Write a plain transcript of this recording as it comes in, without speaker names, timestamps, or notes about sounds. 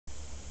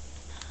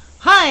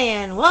Hi,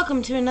 and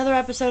welcome to another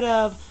episode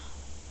of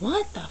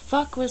What the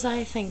Fuck Was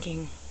I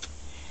Thinking?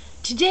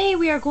 Today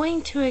we are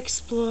going to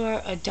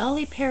explore a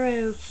Dolly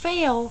Pardo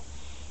fail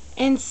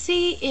and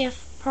see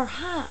if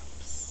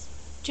perhaps,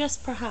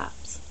 just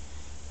perhaps,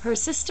 her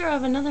sister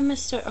of another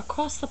mister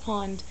across the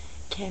pond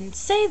can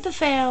save the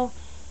fail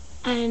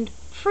and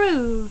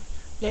prove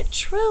that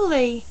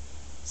truly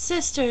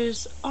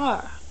sisters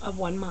are of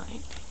one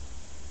mind.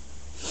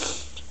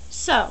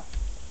 So,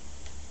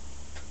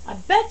 I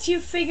bet you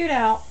figured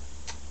out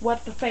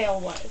what the fail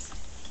was,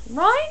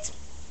 right?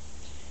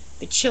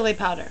 The chili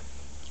powder.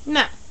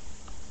 Now,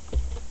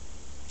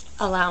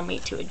 allow me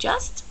to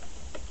adjust.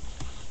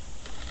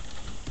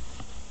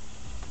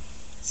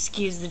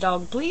 Excuse the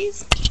dog,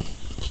 please.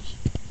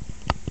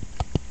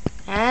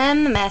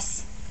 And the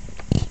mess.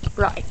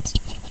 Right.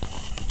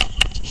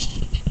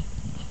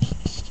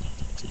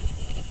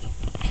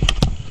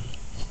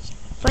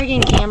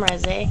 Friggin'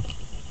 cameras, eh?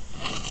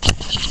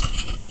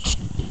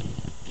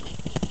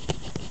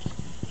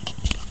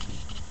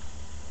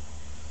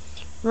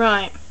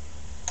 Right,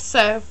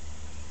 so,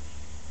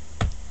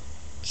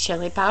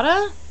 chili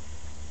powder,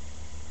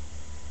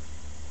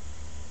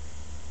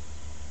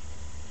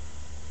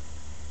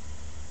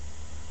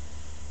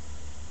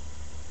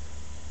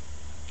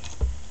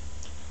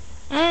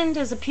 and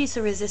as a piece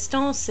of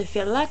resistance, if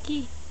you're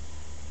lucky,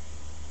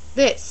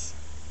 this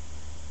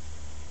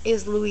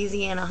is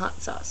Louisiana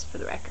hot sauce, for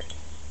the record.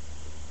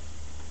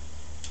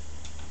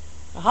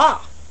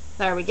 Aha!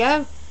 There we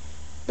go.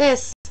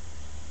 This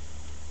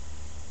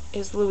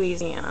is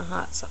Louisiana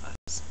hot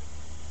sauce.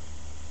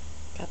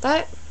 Got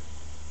that?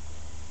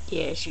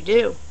 Yes, you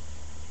do.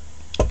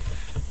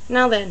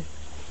 Now then,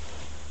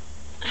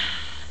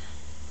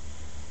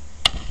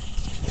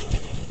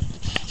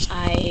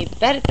 I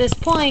bet at this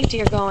point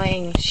you're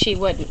going, she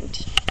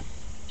wouldn't.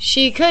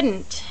 She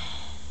couldn't.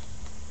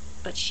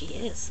 But she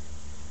is.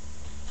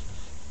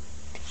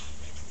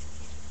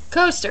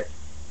 Coaster.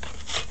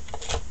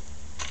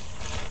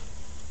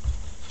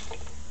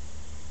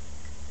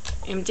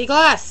 Empty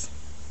glass.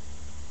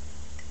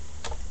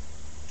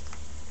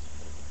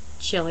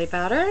 Chili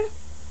powder.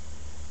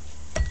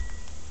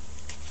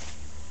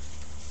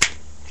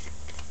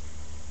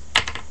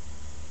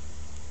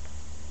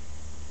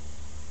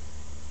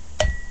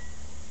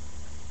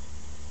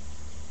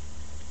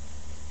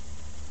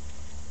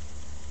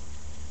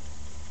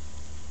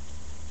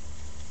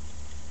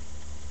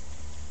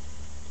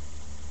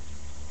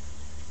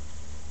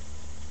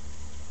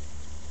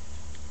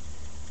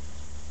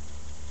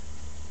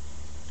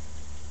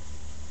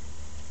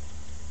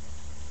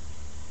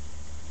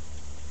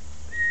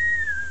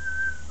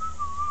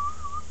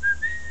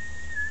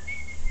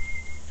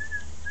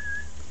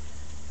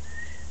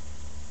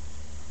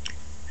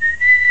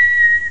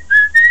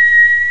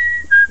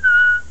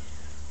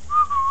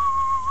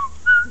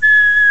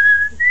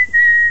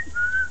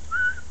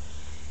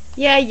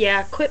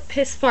 Yeah, quit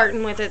piss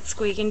farting with it,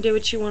 Squeak, and do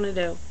what you want to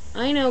do.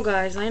 I know,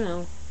 guys, I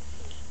know.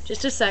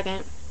 Just a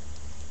second.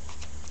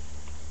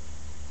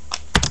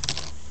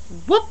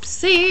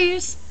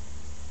 Whoopsies!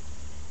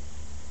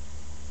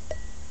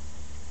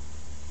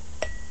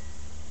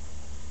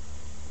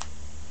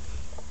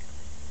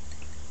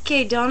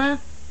 Okay,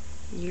 Donna,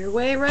 your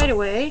way right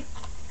away.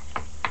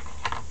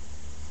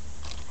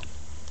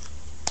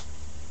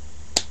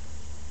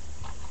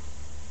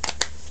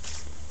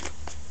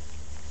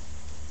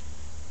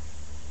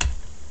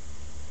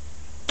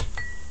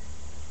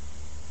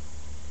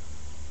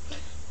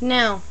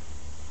 Now,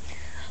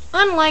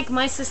 unlike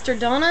my sister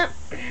Donna,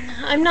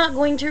 I'm not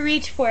going to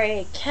reach for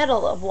a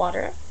kettle of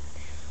water.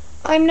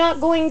 I'm not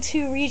going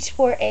to reach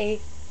for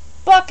a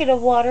bucket of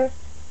water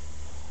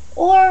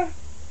or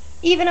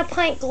even a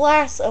pint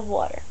glass of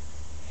water.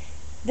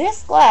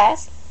 This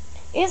glass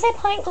is a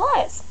pint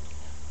glass,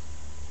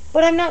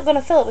 but I'm not going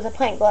to fill it with a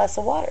pint glass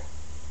of water.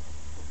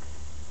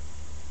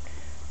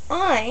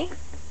 I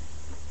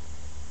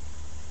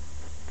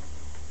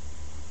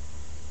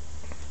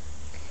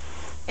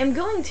am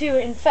going to,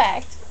 in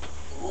fact,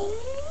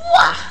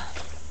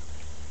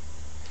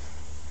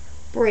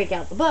 break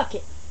out the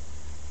bucket.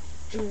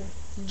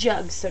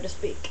 Jug, so to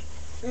speak.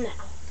 Now,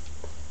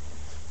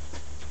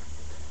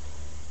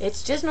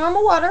 it's just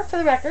normal water, for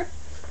the record.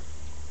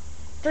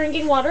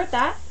 Drinking water at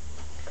that.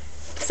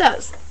 So,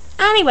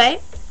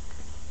 anyway,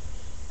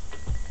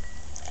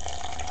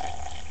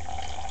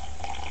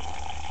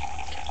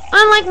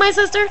 unlike my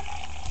sister,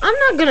 I'm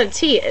not gonna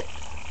tea it.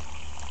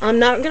 I'm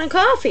not gonna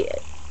coffee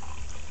it.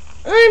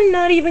 I'm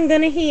not even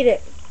gonna heat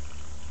it.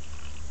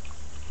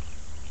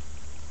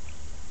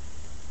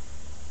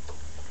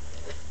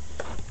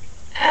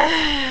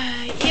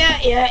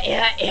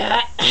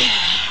 Yeah.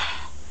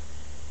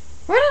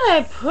 Where did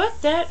I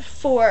put that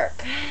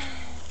fork?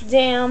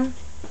 Damn.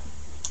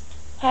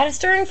 Had a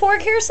stirring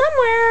fork here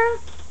somewhere.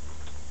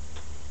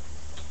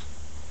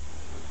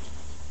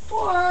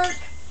 Fork.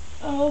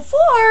 Oh,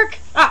 fork.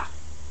 Ah.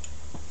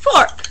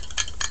 Fork.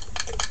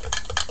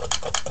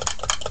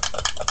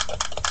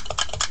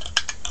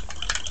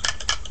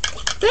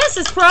 This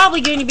is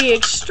probably going to be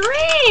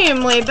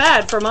extremely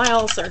bad for my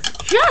ulcer.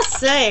 Just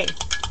saying.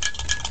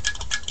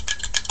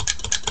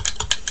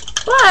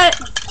 but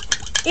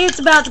it's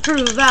about to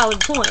prove a valid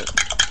point.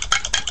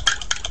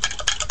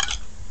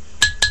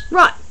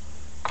 Right.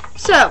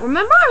 So,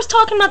 remember I was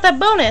talking about that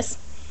bonus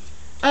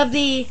of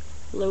the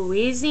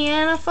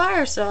Louisiana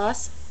fire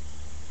sauce?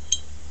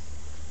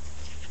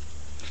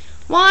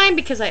 Why?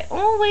 Because I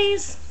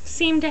always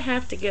seem to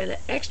have to go the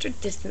extra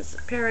distance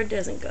the Pero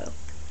doesn't go.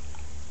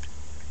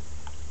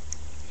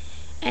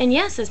 And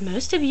yes, as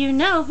most of you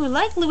know who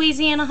like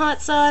Louisiana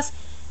hot sauce,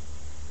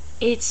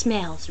 it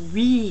smells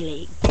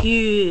really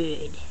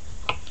good.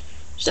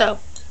 So,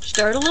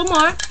 stir it a little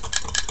more.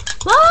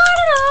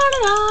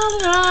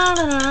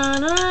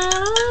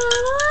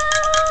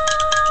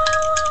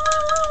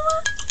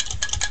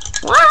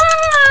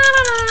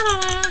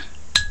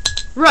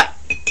 Right.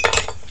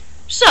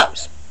 So,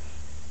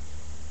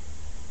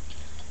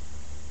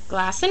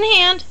 glass in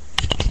hand.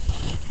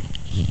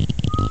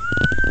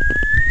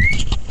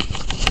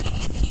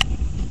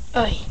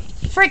 Oy,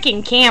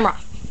 freaking camera.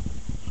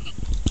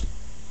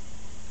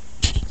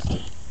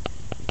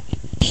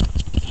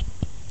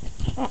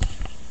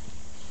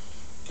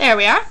 There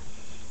we are.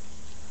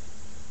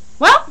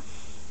 Well,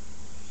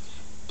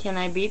 can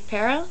I beat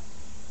Pero?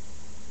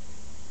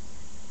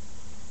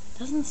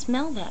 Doesn't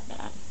smell that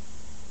bad.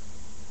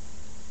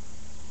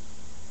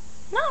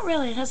 Not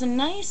really. It has a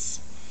nice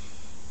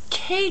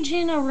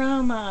Cajun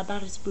aroma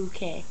about its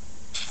bouquet.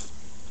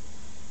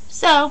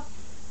 So,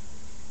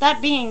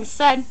 that being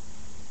said,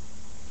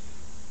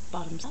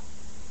 bottoms up.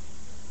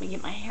 Let me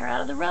get my hair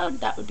out of the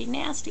road. That would be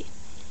nasty.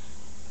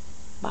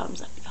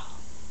 Bottoms up, y'all.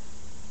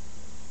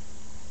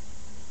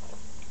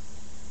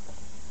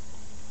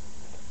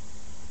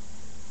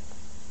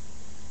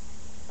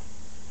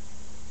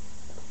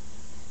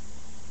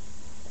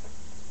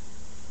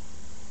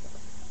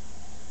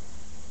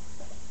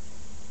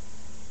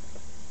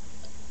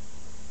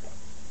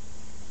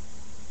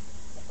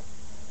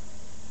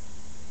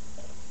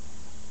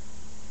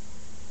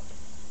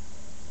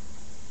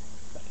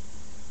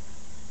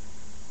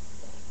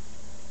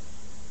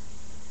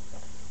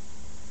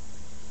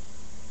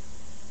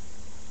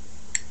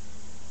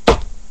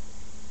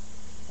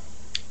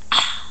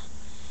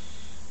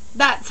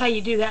 That's how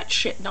you do that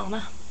shit,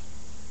 Donna.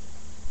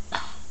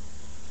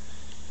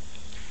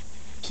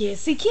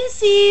 Kissy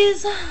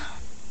kissies.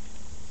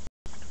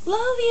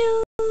 Love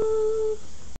you.